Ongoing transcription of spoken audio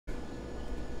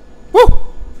Woo!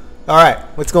 Alright,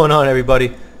 what's going on, everybody?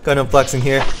 Gundam Flexing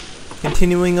here.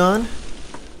 Continuing on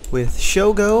with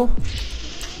Shogo.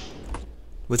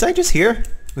 Was I just here?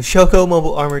 With Shogo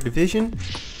Mobile Armored Division?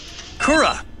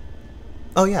 Kura!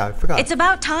 Oh yeah, I forgot. It's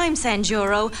about time,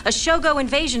 Sanjuro. A Shogo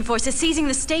invasion force is seizing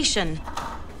the station.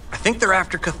 I think they're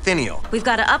after Cathenial. We've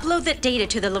got to upload that data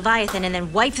to the Leviathan and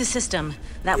then wipe the system.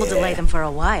 That will delay them for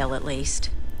a while, at least.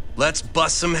 Let's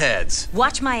bust some heads.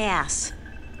 Watch my ass.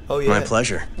 Oh yeah. My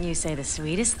pleasure. You say the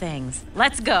sweetest things.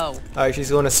 Let's go. Alright, she's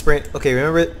going to sprint. Okay,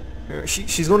 remember it?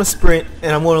 She's going to sprint,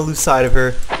 and I'm going to lose sight of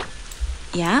her.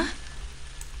 Yeah?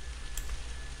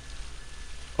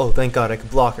 Oh, thank God, I can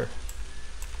block her.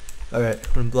 Alright,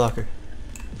 I'm going to block her.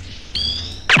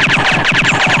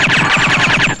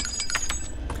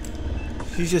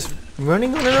 She's just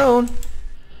running on her own.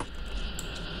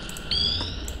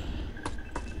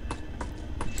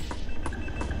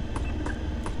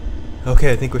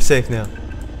 Okay, I think we're safe now.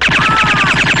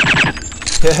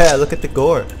 Yeah, look at the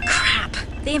gore. Crap.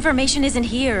 The information isn't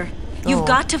here. You've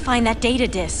got to find that data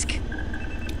disk.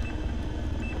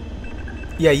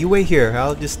 Yeah, you wait here.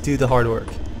 I'll just do the hard work.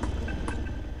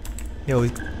 Yo,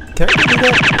 can I do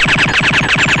that?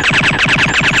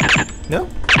 No? You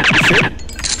sure?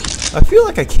 I feel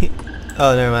like I can't.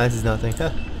 Oh, never mind. This is nothing.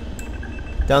 Huh.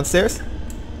 Downstairs?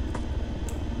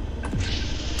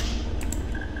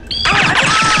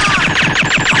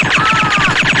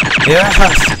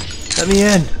 Yes! Let me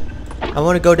in! I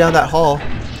want to go down that hall.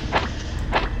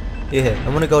 Yeah, I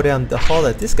want to go down the hall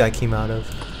that this guy came out of.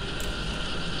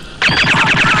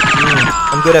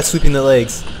 I'm good at sweeping the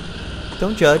legs.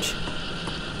 Don't judge.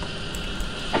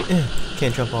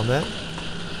 Can't jump on that.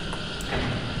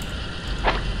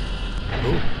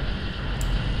 Ooh.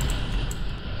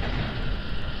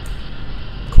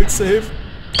 Quick save.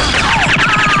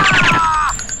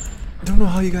 I don't know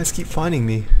how you guys keep finding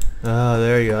me. Ah,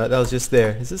 there you go. That was just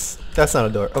there. Is this? That's not a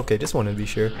door. Okay, just wanted to be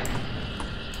sure.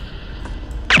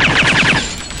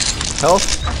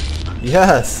 Health?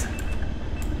 Yes.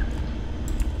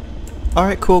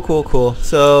 Alright, cool, cool, cool.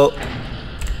 So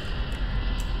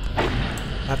I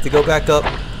have to go back up,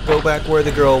 go back where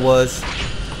the girl was.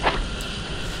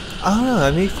 I don't know, I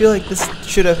may feel like this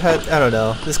should have had, I don't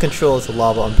know. This controls the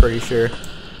lava, I'm pretty sure.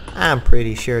 I'm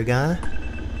pretty sure, guy.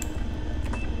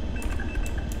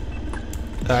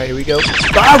 Alright, here we go.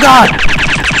 Oh God!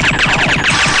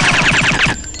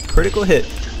 Critical hit.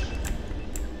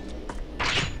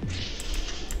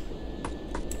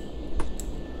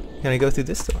 Can I go through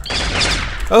this door?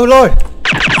 Oh Lord!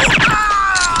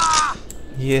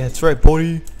 Yeah, that's right,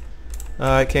 boy.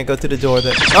 I can't go through the door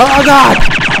that. Oh God!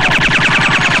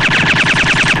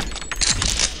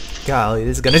 Golly,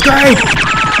 this gun is great!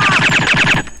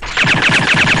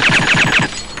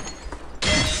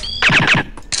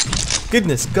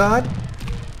 Goodness God!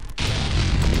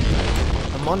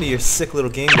 I'm onto your sick little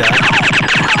game guy.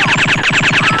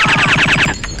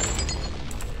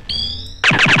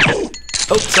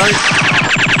 Oh, sorry.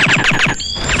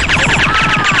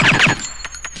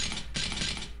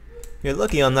 You're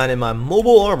lucky I'm not in my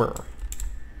mobile armor.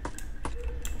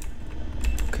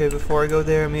 Okay, before I go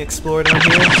there, let me explore down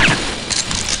here.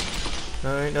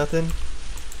 Alright, nothing.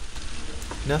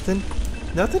 Nothing?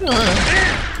 Nothing? Alright.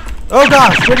 Oh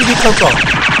gosh, where did he come from?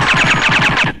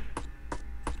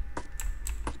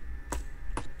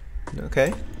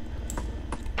 Okay.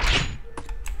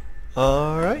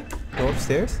 Alright, go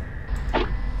upstairs.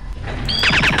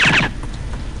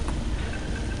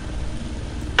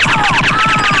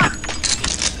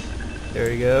 There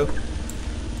we go.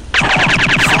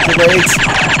 Shoot the legs.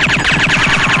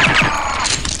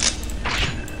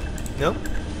 Nope.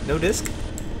 No disc.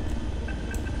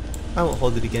 I won't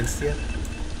hold it against you.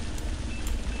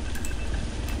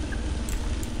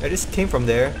 I just came from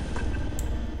there.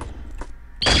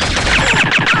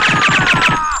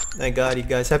 Thank God you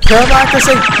guys have terrible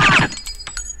accuracy.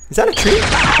 Is that a tree?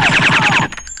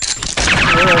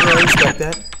 I really respect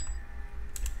that.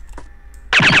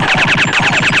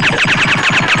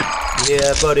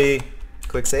 Yeah, buddy.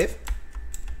 Quick save.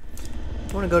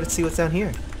 I want to go to see what's down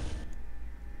here.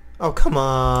 Oh, come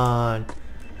on.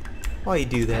 Why you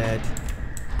do that?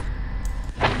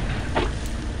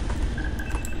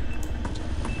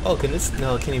 Oh, can this?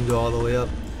 No, it can't even go all the way up.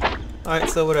 Alright,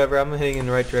 so whatever. I'm heading in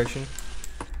the right direction.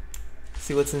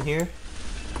 See what's in here?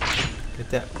 Get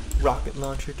that rocket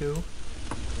launcher too.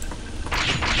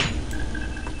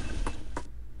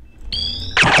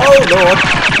 Oh, Lord!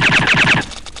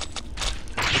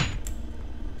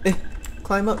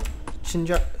 Climb up.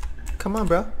 Shinja. Come on,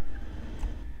 bro.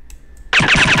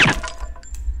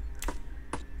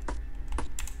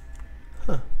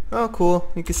 Huh. Oh, cool.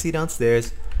 You can see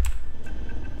downstairs.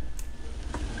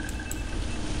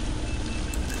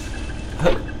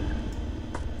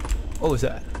 What was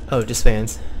that? Oh, just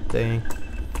fans. Dang.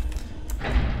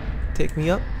 Take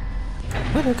me up.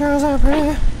 Where the girls are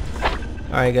pretty.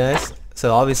 Alright, guys.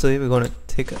 So obviously we're going to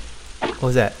take a... What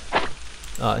was that?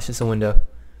 Oh, it's just a window.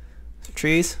 Some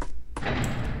trees.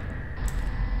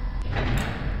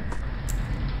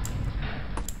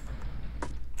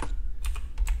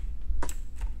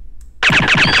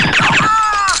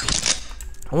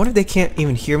 I wonder if they can't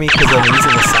even hear me because I'm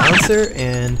using a silencer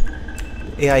and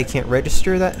the AI can't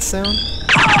register that sound.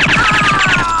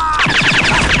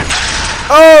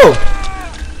 Oh!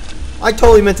 I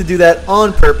totally meant to do that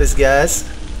on purpose, guys.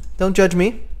 Don't judge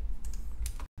me.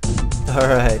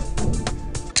 Alright.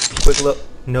 Quick load.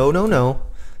 No, no, no.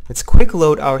 Let's quick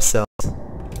load ourselves.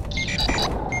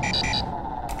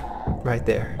 Right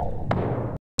there.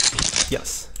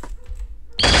 Yes.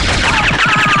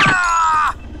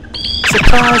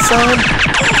 Surprise, son!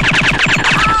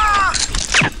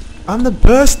 I'm the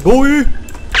best, boy!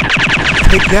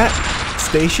 Take that,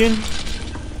 station.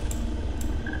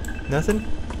 Nothing?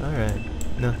 Alright,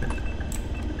 nothing.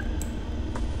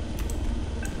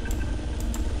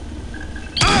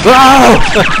 Wow!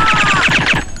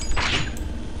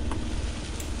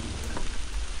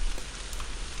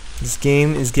 This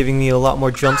game is giving me a lot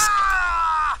more jumps.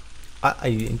 I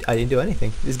didn't do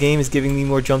anything. This game is giving me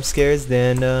more jump scares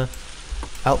than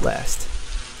Outlast.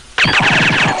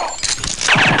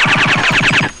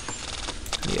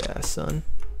 Yeah, son.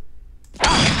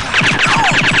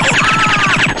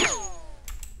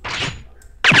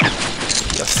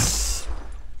 Yes.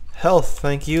 Health,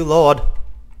 thank you, Lord.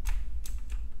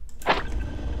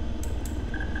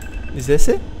 Is this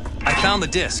it? I found the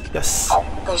disc. Yes.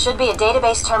 There should be a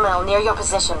database terminal near your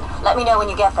position. Let me know when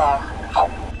you get there.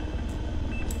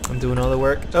 I'm doing all the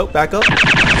work. Oh, back up.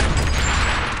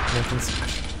 Nothing's...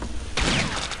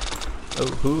 Oh,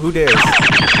 who dares?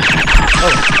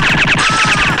 Oh.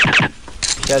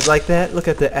 You guys like that? Look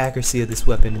at the accuracy of this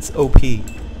weapon. It's OP.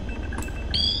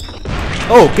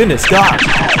 Oh, goodness, God!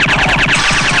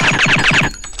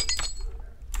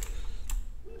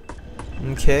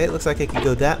 Okay, it looks like I could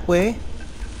go that way.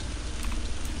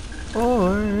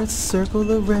 Or circle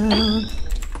around.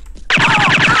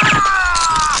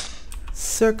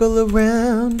 Circle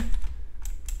around.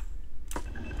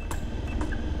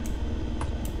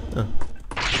 Oh.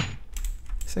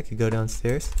 Guess I could go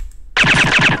downstairs.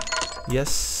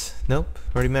 Yes. Nope.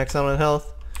 Already maxed out on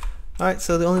health. Alright,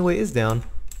 so the only way is down.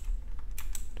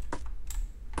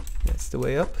 That's the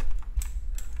way up.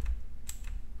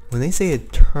 When they say a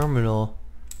terminal...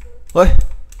 What?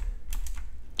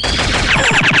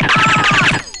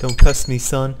 Don't cuss me,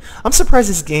 son. I'm surprised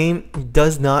this game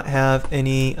does not have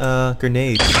any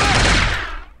grenades.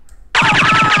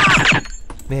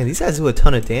 Man, these guys do a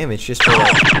ton of damage just for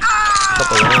like a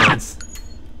couple rounds.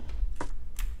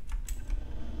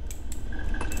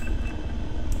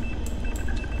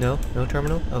 No? No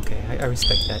terminal? Okay, I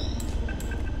respect that.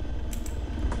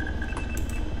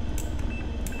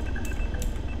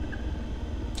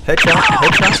 Headshot!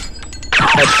 Headshot!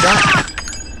 Headshot!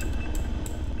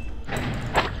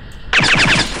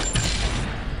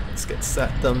 Let's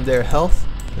get them their health.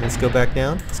 Let's go back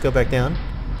down. Let's go back down.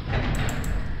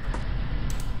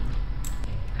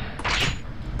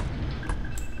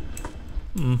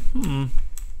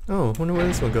 Oh, wonder where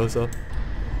this one goes up.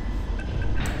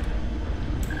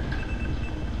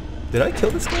 Did I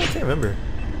kill this guy? I can't remember.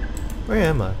 Where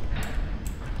am I?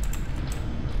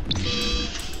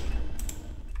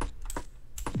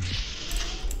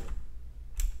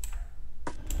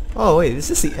 Oh wait, is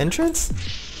this the entrance?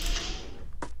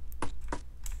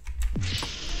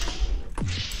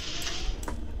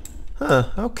 Huh,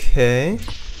 okay.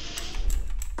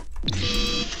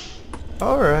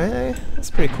 Alright, that's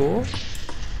pretty cool.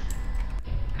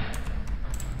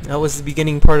 That was the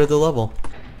beginning part of the level.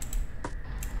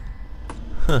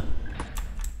 Huh.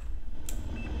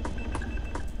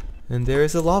 And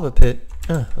there's a lava pit.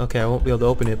 Okay, I won't be able to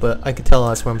open it, but I can tell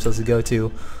that's where I'm supposed to go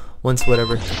to once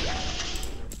whatever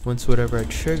I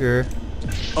trigger.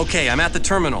 Okay, I'm at the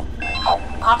terminal.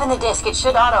 Pop in the disk, it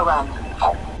should auto-run.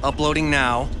 Uploading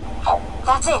now.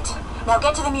 That's it. Now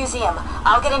get to the museum.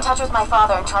 I'll get in touch with my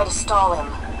father and try to stall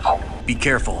him. Be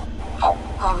careful.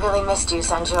 I really missed you,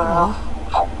 Sanjuro.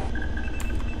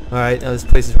 Alright, now this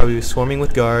place is probably swarming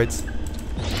with guards.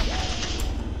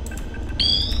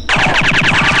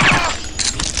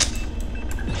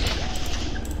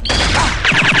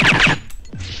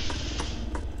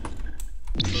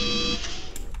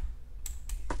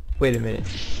 Wait a minute.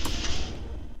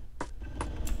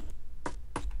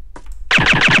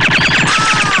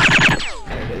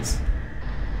 There it is.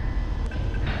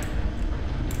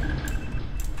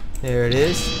 There it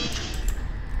is.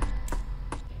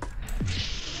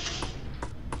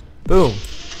 Boom.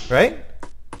 Right?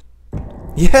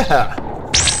 Yeah!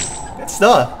 Good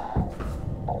stuff.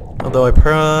 Although I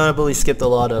probably skipped a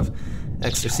lot of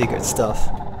extra secret stuff.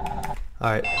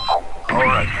 Alright.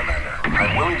 Alright, Commander.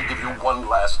 I'm willing to give you one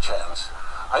last chance.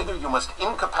 Either you must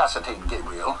incapacitate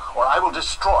Gabriel, or I will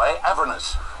destroy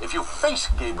Avernus. If you face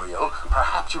Gabriel,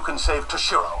 perhaps you can save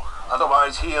Toshiro.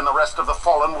 Otherwise, he and the rest of the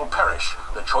Fallen will perish.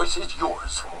 The choice is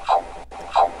yours.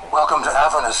 Welcome to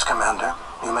Avernus, Commander.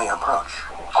 You may approach.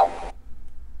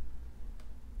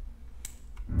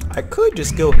 I could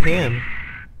just go ham.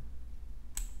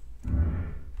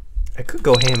 I could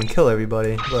go ham and kill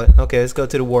everybody, but okay, let's go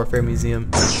to the Warfare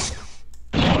Museum.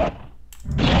 I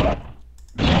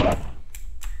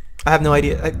have no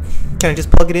idea. Can I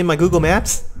just plug it in my Google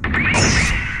Maps?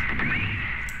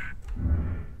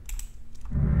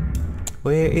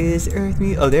 Where is Earth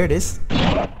Oh, there it is.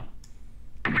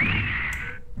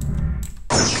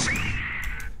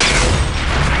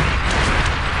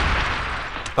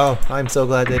 Oh, I'm so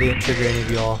glad they didn't trigger any of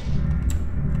y'all.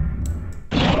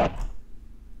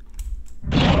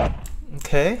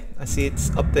 Okay, I see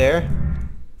it's up there.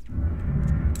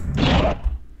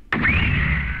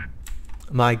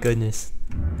 My goodness.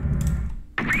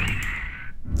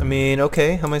 I mean,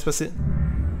 okay, how am I supposed to...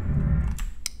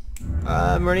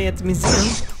 I'm already at the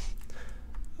museum.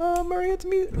 I'm already at the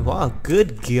museum. Wow,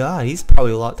 good God, he's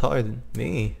probably a lot taller than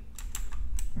me.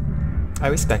 I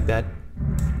respect that.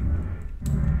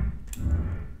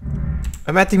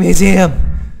 I'm at the museum!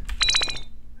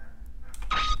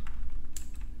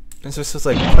 I'm supposed to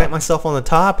like plant myself on the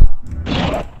top?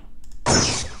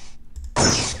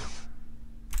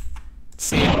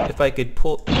 See if I could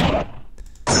pull...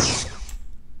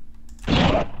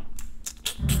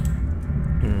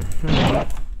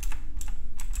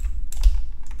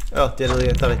 Oh, diddly,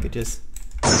 I thought I could just...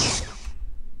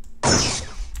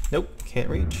 Nope, can't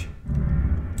reach.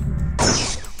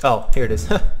 Oh, here it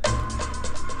is.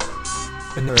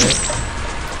 Alright.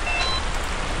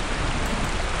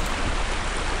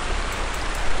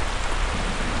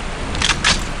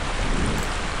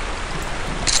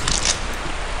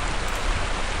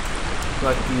 I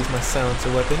like to use my silencer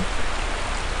weapon.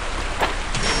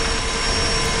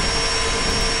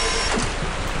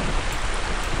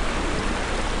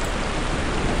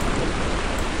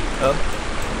 Oh.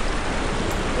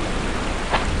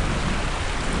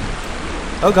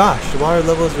 Oh gosh, the water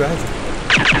level is rising.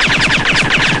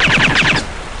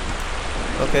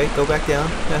 Okay, go back down.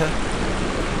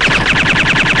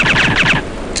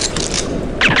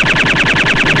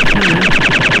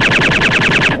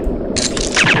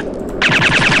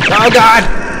 Oh god!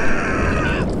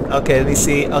 Okay, let me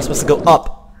see. I was supposed to go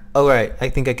up. Alright, I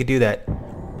think I could do that.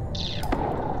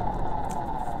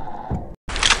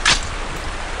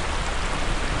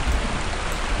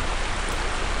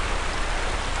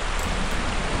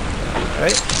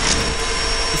 Alright.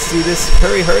 Let's do this.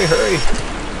 Hurry, hurry, hurry.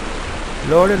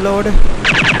 Lordy, lordy.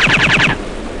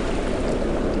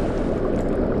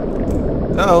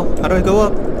 Uh-oh, how do I go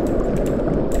up?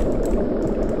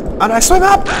 How do I swim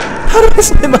up? How do I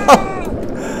swim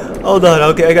up? Hold on,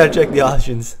 okay, I gotta check the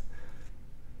options.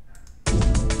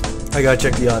 I gotta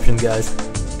check the options, guys.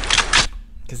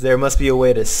 Because there must be a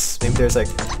way to... Maybe there's like...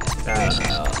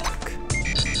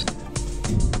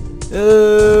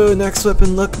 Oh, next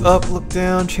weapon, look up, look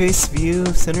down, chase view,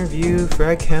 center view,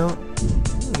 frag count.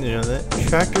 Didn't know that.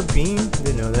 Tractor beam,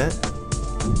 didn't know that.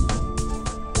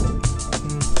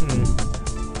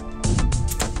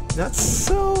 Not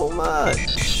so much.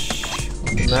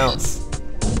 The mouse.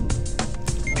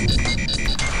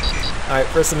 Alright,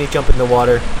 first let me jump in the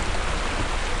water.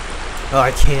 Oh,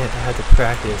 I can't. I had to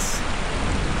practice.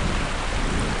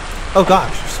 Oh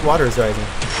gosh, this water is rising.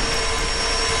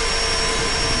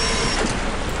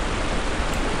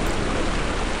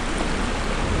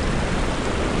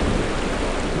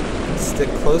 Stick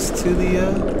close to the,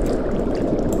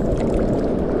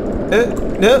 no!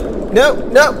 No!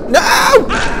 No! No!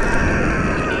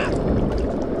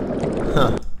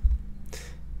 Huh.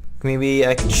 Maybe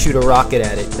I could shoot a rocket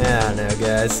at it. I don't know,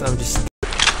 guys. I'm just...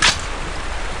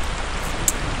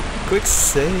 Quick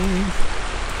save.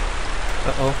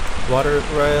 Uh-oh. Water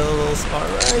levels are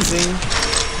rising.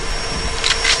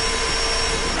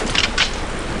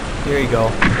 Here you go.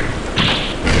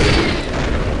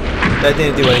 That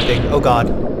didn't do anything. Oh god.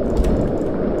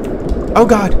 Oh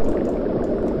god!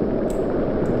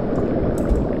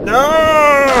 No!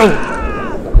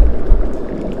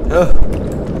 Oh.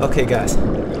 Okay, guys.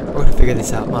 We're gonna figure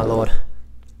this out, my lord.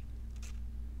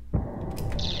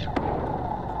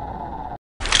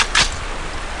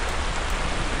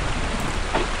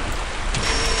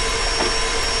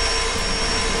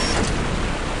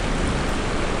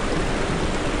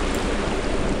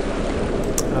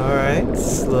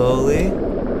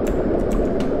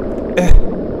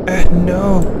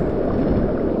 No.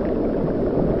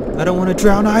 I don't want to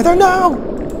drown either. No.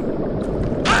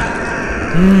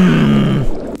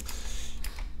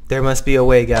 There must be a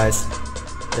way, guys.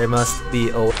 There must be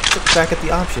a way. Look back at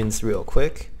the options real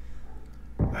quick.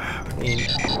 I mean,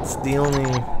 it's the only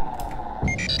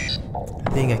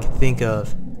thing I can think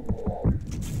of.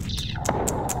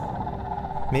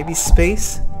 Maybe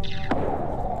space?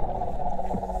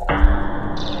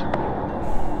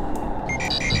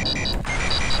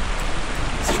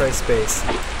 Let's try space.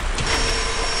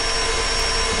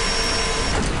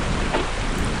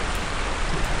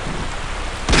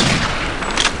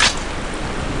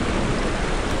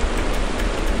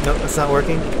 Nope, that's not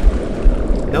working.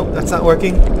 Nope, that's not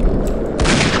working.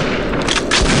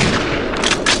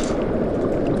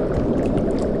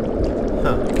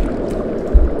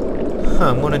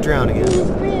 I'm gonna drown again.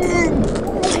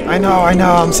 I know,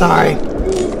 I'm sorry.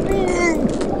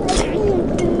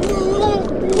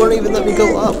 You won't even let me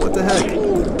go up, what the heck?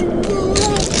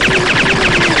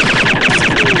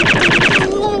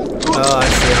 Oh, I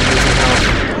see, I'm losing health.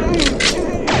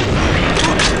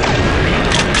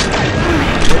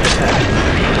 What the heck?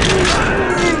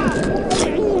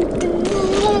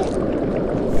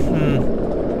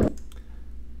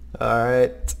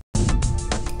 Alright.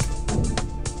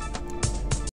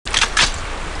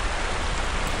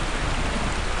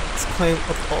 Climb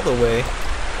up all the way.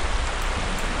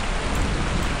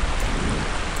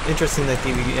 Interesting that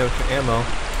gave you extra ammo.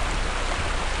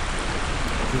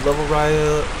 Is level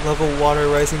water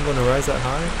rising going to rise that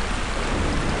high?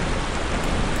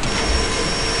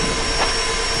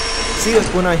 See,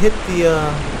 like when I hit the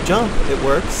jump, it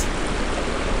works.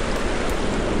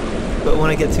 But when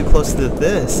I get too close to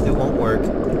this, it won't work.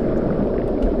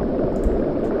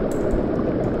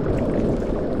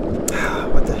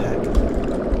 What the heck?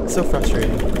 So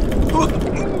frustrating.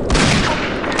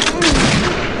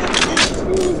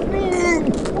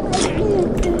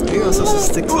 Maybe I'm supposed to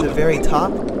stick to the very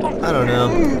top? I don't know.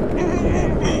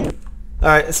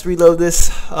 Alright, let's reload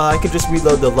this. I could just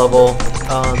reload the level.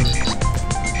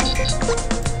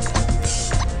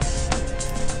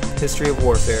 History of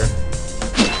warfare.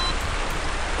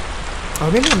 Or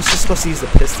maybe I'm just supposed to use the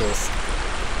pistols.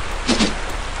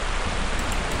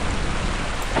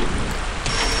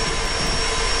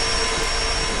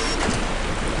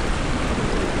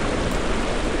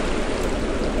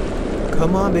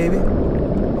 Come on, baby.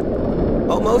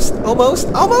 Almost, almost,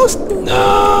 almost! No!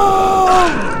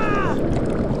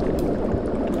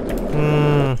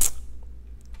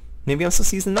 Maybe I'm supposed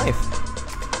to use the knife.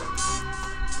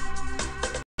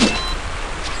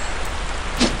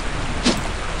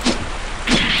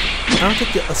 I don't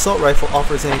think the assault rifle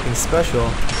offers anything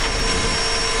special.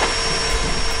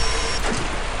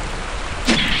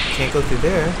 Can't go through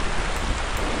there.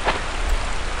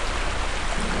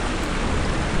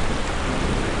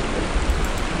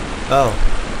 Oh,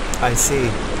 I see.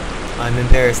 I'm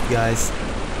embarrassed, guys.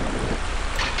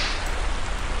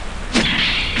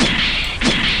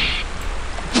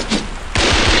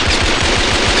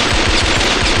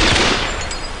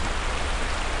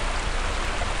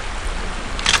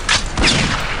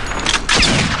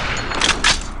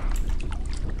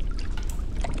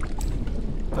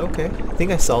 Okay, I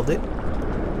think I solved it.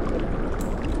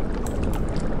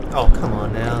 Oh, come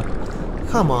on now.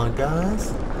 Come on,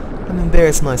 guys. I'm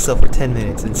embarrassing myself for 10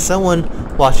 minutes, and someone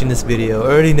watching this video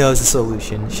already knows the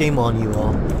solution. Shame on you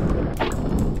all.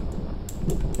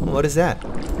 What is that?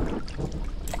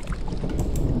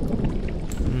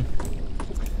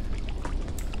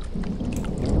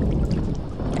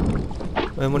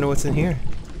 I wonder what's in here.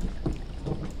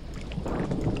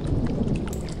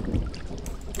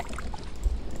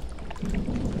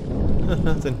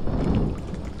 Nothing.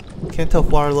 Can't tell if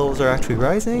water levels are actually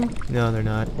rising? No, they're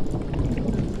not.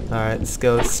 Alright, let's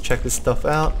go. Let's check this stuff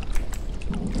out.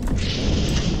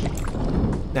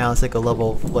 Now it's like a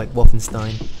level of, like,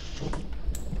 Wolfenstein.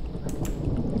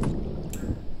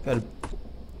 Gotta...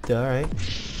 Alright.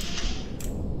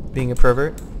 Being a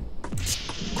pervert. Just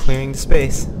clearing the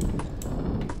space.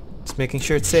 Just making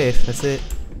sure it's safe. That's it.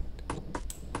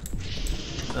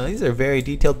 These are very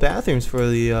detailed bathrooms for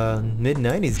the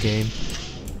mid-90s game.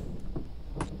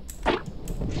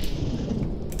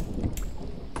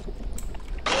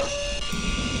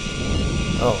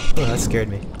 Oh, that scared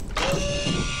me.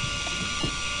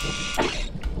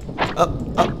 Up,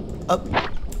 up, up,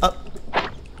 up.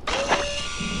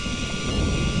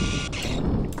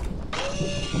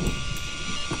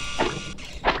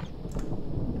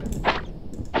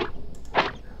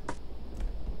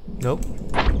 Nope.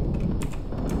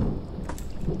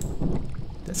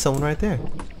 That's someone right there.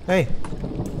 Hey.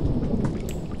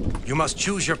 You must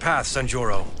choose your path,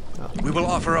 Sanjuro. We will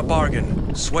offer a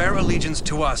bargain. Swear allegiance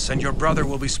to us and your brother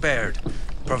will be spared,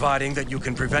 providing that you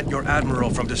can prevent your admiral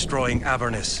from destroying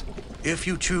Avernus. If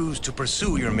you choose to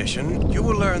pursue your mission, you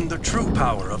will learn the true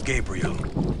power of Gabriel.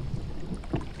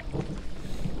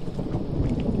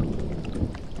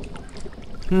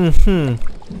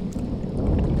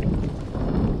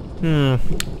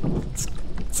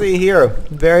 See here.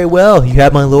 Very well. You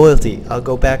have my loyalty. I'll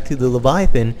go back to the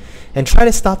Leviathan and try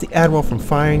to stop the Admiral from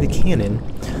firing the cannon.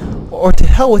 Or to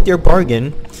hell with your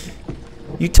bargain.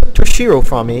 You took Toshiro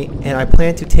from me, and I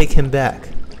plan to take him back.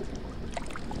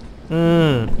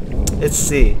 Let's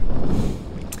see.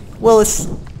 Well, let's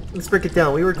break it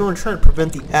down. We were going to try to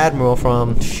prevent the Admiral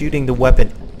from shooting the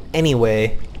weapon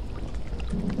anyway.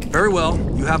 Very well.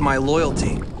 You have my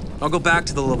loyalty. I'll go back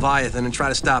to the Leviathan and try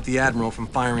to stop the Admiral from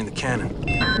firing the cannon.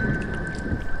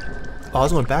 Oh, I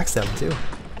was going backstab him too.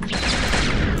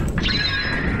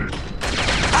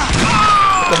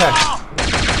 What the heck?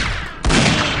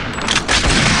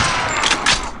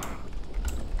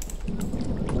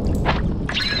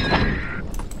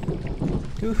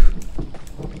 Oof.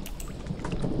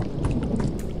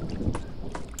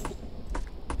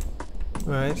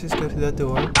 Alright, just go through that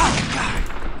door.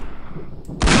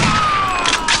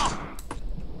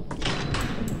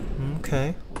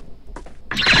 Okay.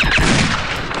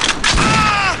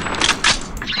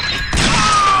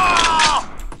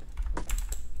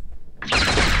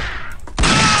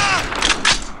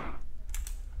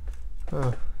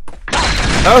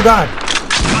 Oh God!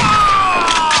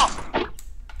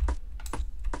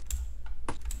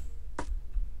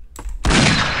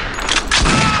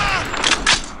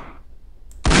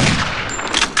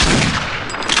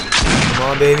 Come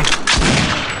on, baby.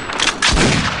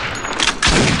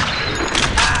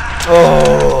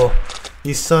 Oh,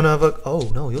 you son of a...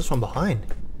 Oh no, he was from behind.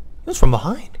 He was from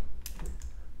behind.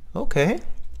 Okay.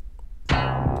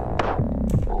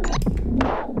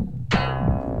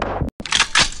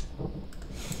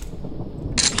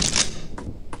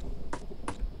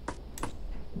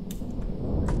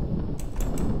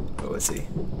 Where was he?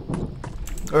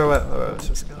 Where was I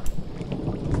supposed to go?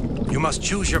 You must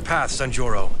choose your path,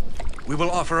 Sanjuro. We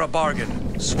will offer a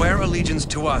bargain. Swear allegiance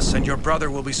to us and your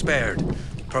brother will be spared,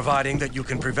 providing that you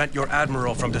can prevent your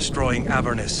admiral from destroying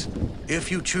Avernus. If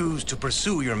you choose to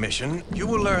pursue your mission, you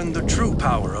will learn the true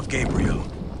power of Gabriel.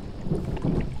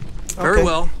 Very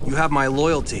well. You have my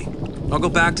loyalty. I'll go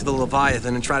back to the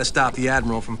Leviathan and try to stop the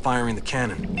admiral from firing the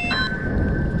cannon.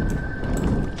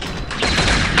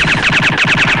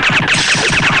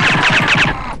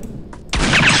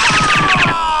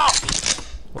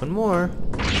 One more.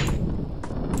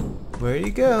 Where do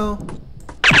you go?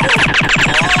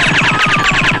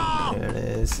 There it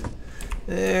is.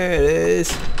 There it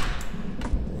is.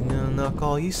 I'm gonna knock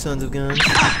all you sons of guns.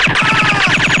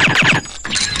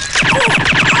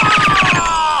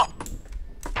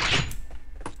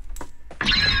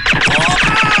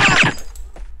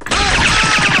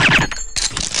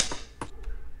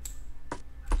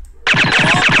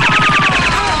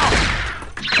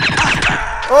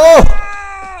 Oh!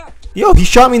 Yo, he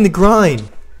shot me in the groin.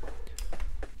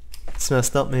 It's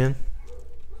messed up, man.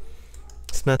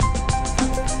 It's messed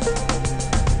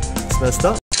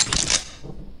up.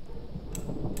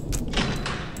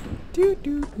 Do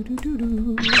do do do do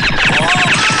do.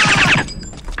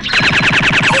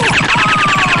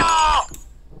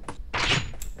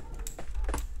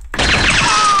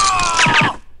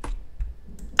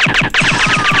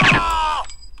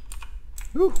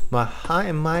 Ooh, my high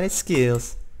and mighty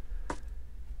skills.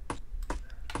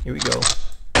 Here we go.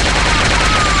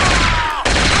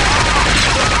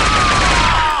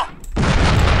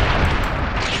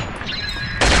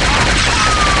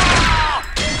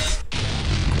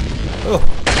 Oh!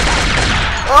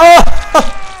 Oh!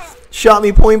 Shot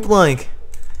me point blank.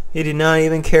 He did not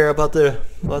even care about the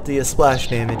splash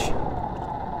damage.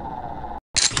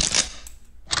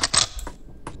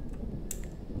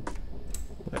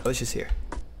 Alright, let's just here.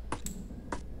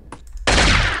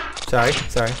 Sorry.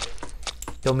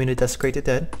 Don't mean to desecrate the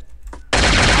dead.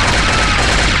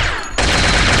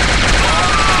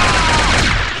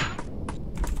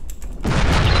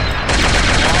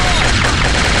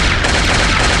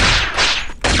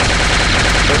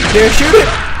 Don't you dare shoot it!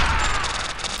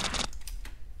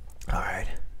 Alright.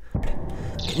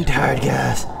 Getting tired,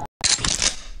 guys.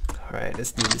 Alright,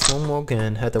 let's do this one more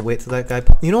again. Had to wait till that guy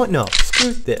pop. You know what? No.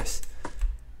 Screw this.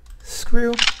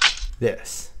 Screw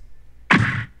this.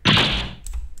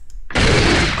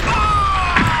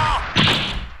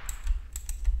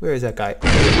 Where is that guy?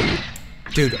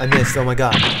 Dude, I missed. Oh my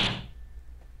god.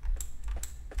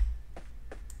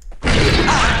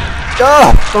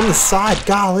 Oh, from the side,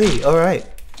 golly. Alright.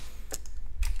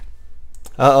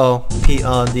 Uh-oh.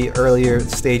 The earlier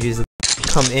stages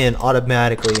come in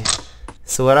automatically.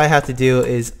 So what I have to do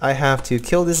is I have to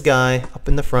kill this guy up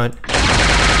in the front.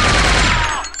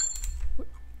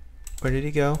 Where did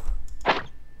he go?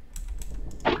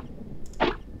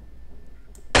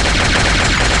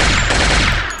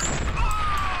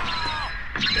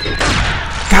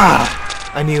 God!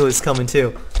 I knew it was coming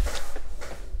too.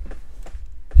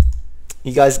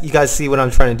 You guys see what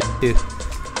I'm trying to do?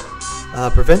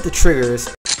 Prevent the triggers.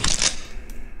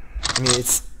 I mean,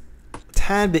 it's a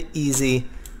tad bit easy,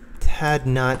 tad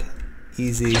not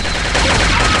easy.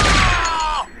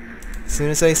 As soon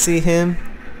as I see him,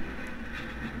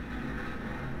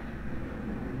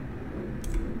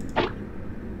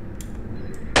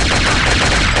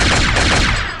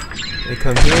 they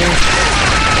come here.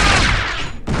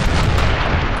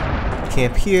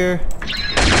 Camp here.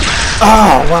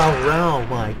 Oh wow! Oh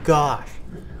my gosh.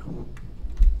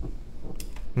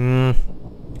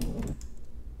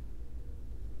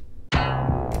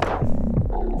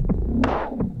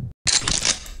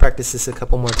 Practice this a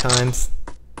couple more times.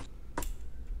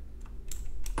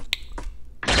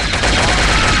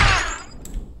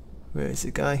 Where is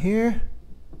the guy here?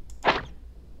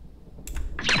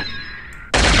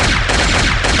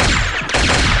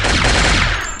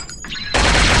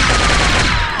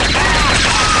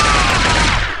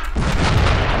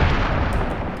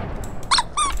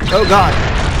 Oh God!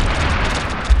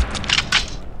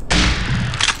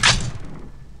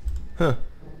 Huh.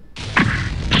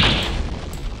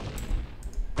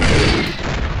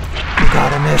 Oh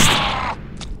God, I missed.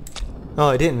 Oh,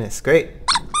 I didn't miss. Great.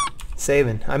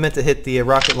 Saving. I meant to hit the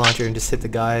rocket launcher and just hit the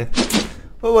guy.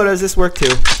 Well, what does this work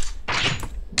too?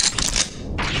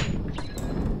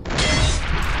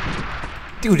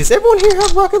 Dude, does everyone here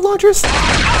have rocket launchers?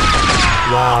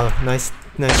 Wow, nice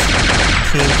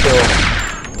team kill.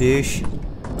 Douche.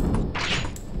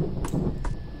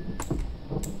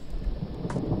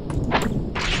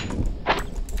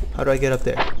 How do I get up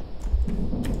there?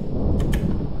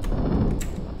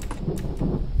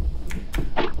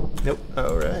 Nope.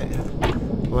 Alright.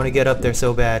 I want to get up there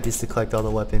so bad just to collect all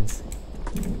the weapons.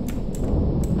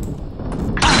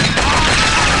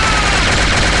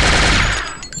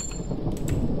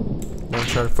 Now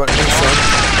try to front me some.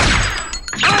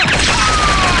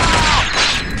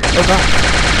 Oh God.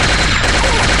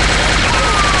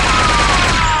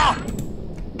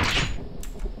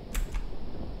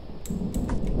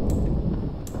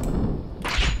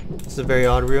 This is a very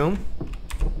odd room.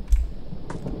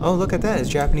 Oh, look at that. It's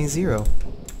Japanese Zero.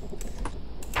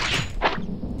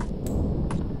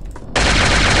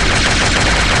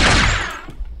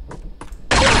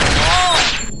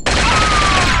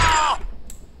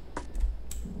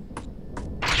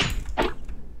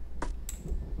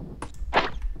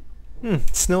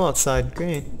 Snow outside.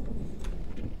 Great.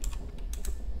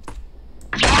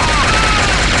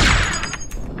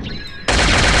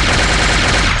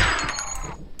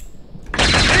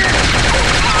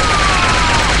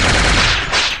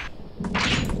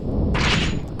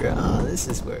 This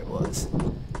is where it was.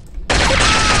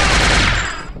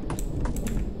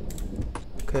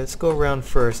 Okay, let's go around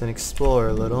first and explore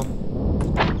a little.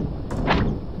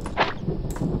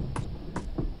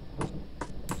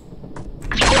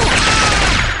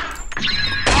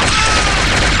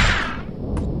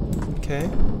 Okay.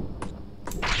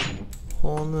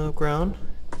 Hole in the ground.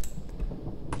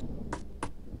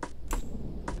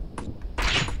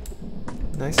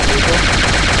 Nice vehicle.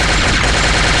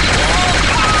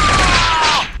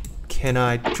 Can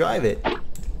I drive it?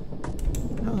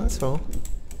 Oh, that's all.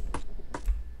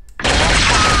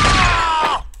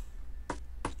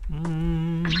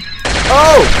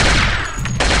 Oh!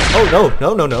 Oh no,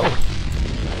 no, no, no.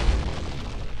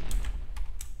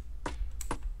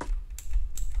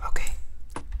 Okay.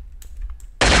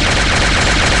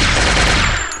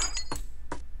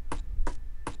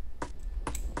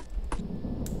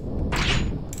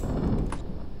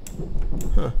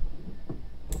 Huh.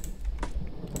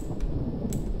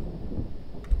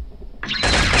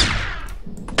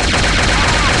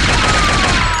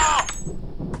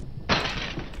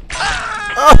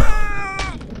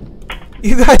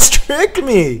 You guys tricked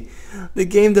me! The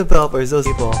game developers, those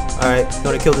people. Alright,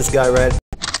 gonna kill this guy, Red.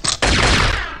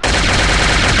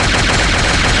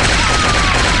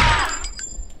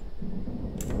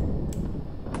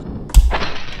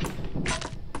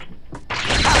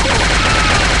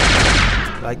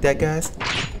 Like that, guys?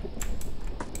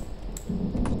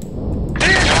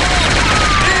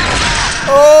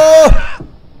 Oh!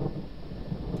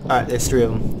 Alright, there's 3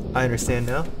 of them. I understand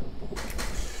now.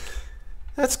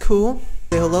 That's cool.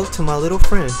 Say hello to my little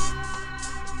friend.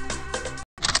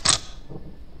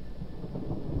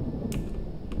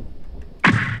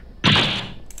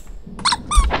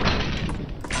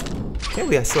 Can't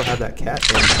we still have that cat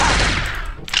there?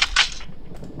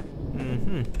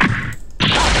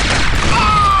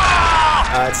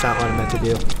 That's not what I meant to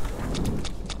do.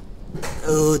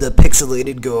 Oh, the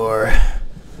pixelated gore.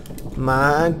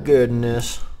 My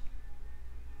goodness.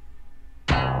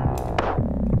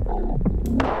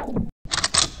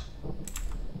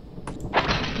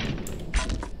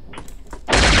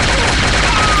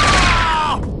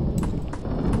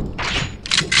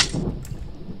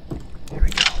 There we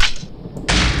go.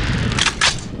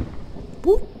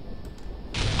 Whoop.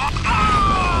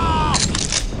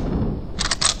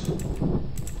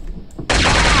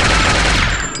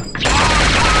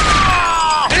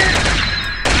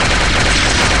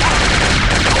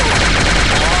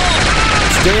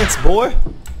 Dance, boy.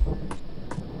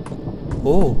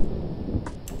 Oh.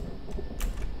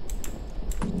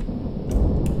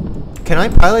 Can I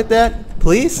pilot that,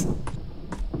 please?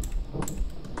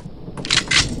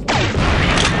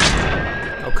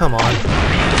 Oh, come on.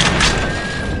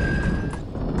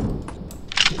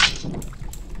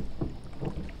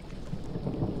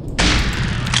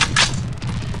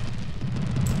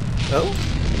 Oh?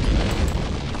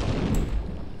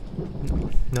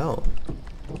 No.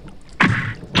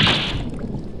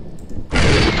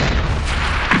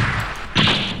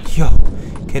 Yo,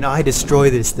 can I destroy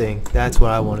this thing? That's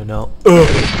what I want to know. Ugh.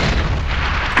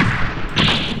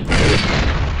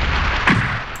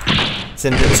 It's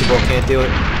invincible, can't do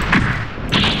it.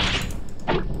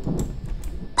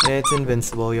 It's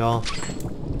invincible, y'all.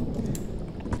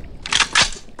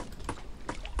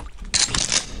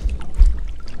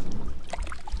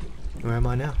 Where am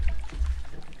I now?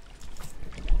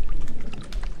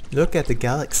 Look at the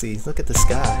galaxies, look at the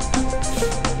sky.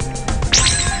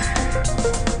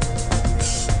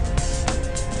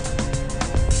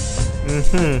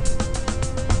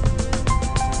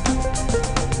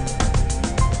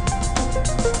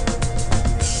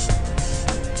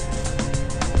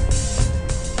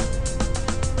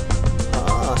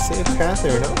 Ah, see a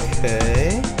Catherine,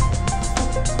 okay.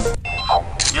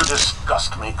 You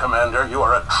disgust me, Commander. You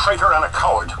are a traitor and a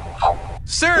coward.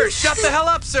 Sir, shut the hell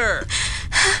up, sir!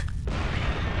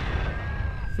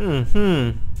 I'm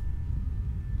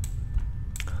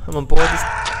on board this.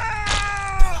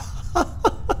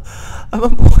 I'm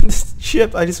on board this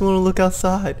ship. I just want to look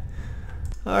outside.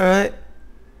 Alright.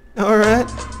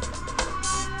 Alright.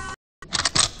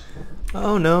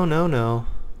 Oh, no, no, no.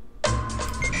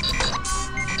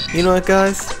 You know what,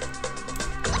 guys?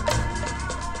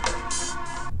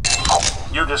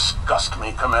 You disgust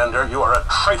me, Commander. You are a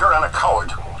traitor and a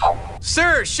coward.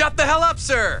 Sir, shut the hell up,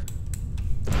 sir!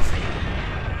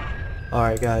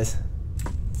 Alright, guys.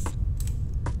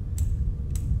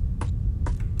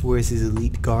 Where's his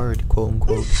elite guard, quote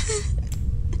unquote?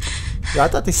 Yeah, I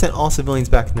thought they sent all civilians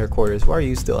back in their quarters. Why are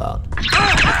you still out?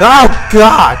 Oh,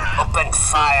 God! Open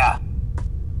fire!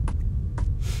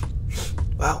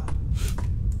 Wow.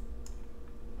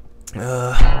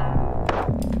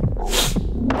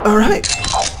 Alright.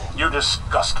 You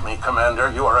disgust me, Commander.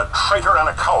 You are a traitor and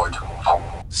a coward.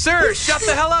 Sir, shut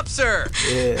the hell up, sir!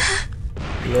 Yeah.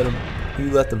 You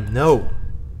let them know.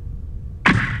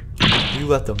 You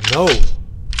let them know.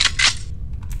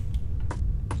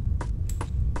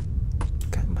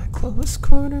 Got my close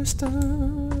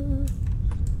cornerstone.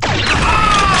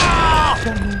 Got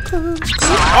my close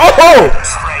oh!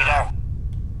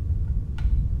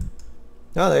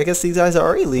 Oh, I guess these guys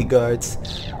are elite guards.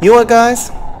 You know what,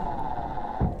 guys?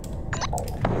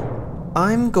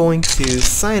 I'm going to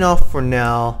sign off for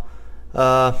now.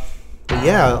 But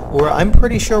yeah, I'm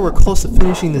pretty sure we're close to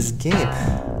finishing this game.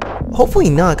 Hopefully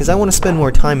not, because I want to spend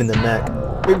more time in the mech.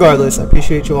 Regardless, I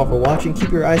appreciate you all for watching.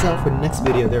 Keep your eyes out for the next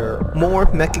video. There are more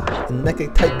mecha and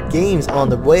mecha type games on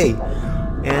the way.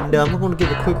 And I'm going to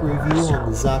give a quick review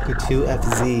on the Zaku 2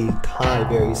 FZ Kai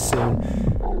very soon.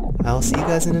 I'll see you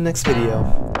guys in the next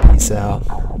video. Peace out.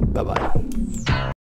 Bye-bye.